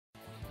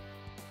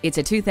It's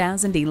a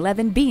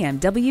 2011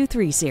 BMW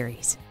 3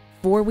 Series.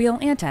 Four-wheel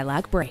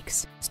anti-lock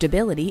brakes,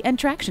 stability and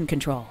traction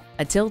control,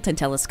 a tilt and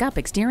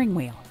telescopic steering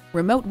wheel,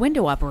 remote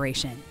window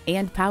operation,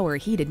 and power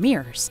heated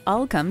mirrors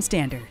all come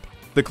standard.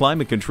 The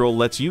climate control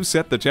lets you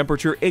set the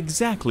temperature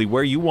exactly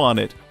where you want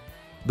it.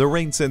 The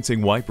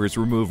rain-sensing wipers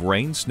remove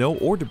rain, snow,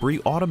 or debris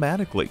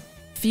automatically.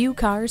 Few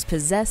cars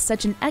possess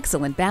such an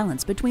excellent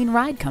balance between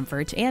ride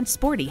comfort and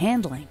sporty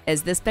handling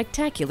as the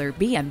spectacular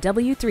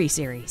BMW 3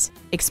 Series.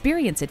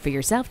 Experience it for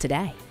yourself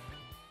today.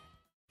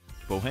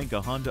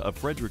 Pohanka Honda of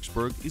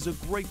Fredericksburg is a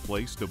great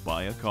place to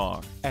buy a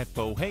car. At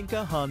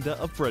Pohanka Honda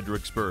of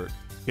Fredericksburg,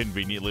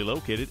 conveniently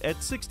located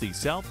at 60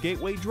 South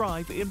Gateway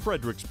Drive in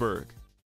Fredericksburg.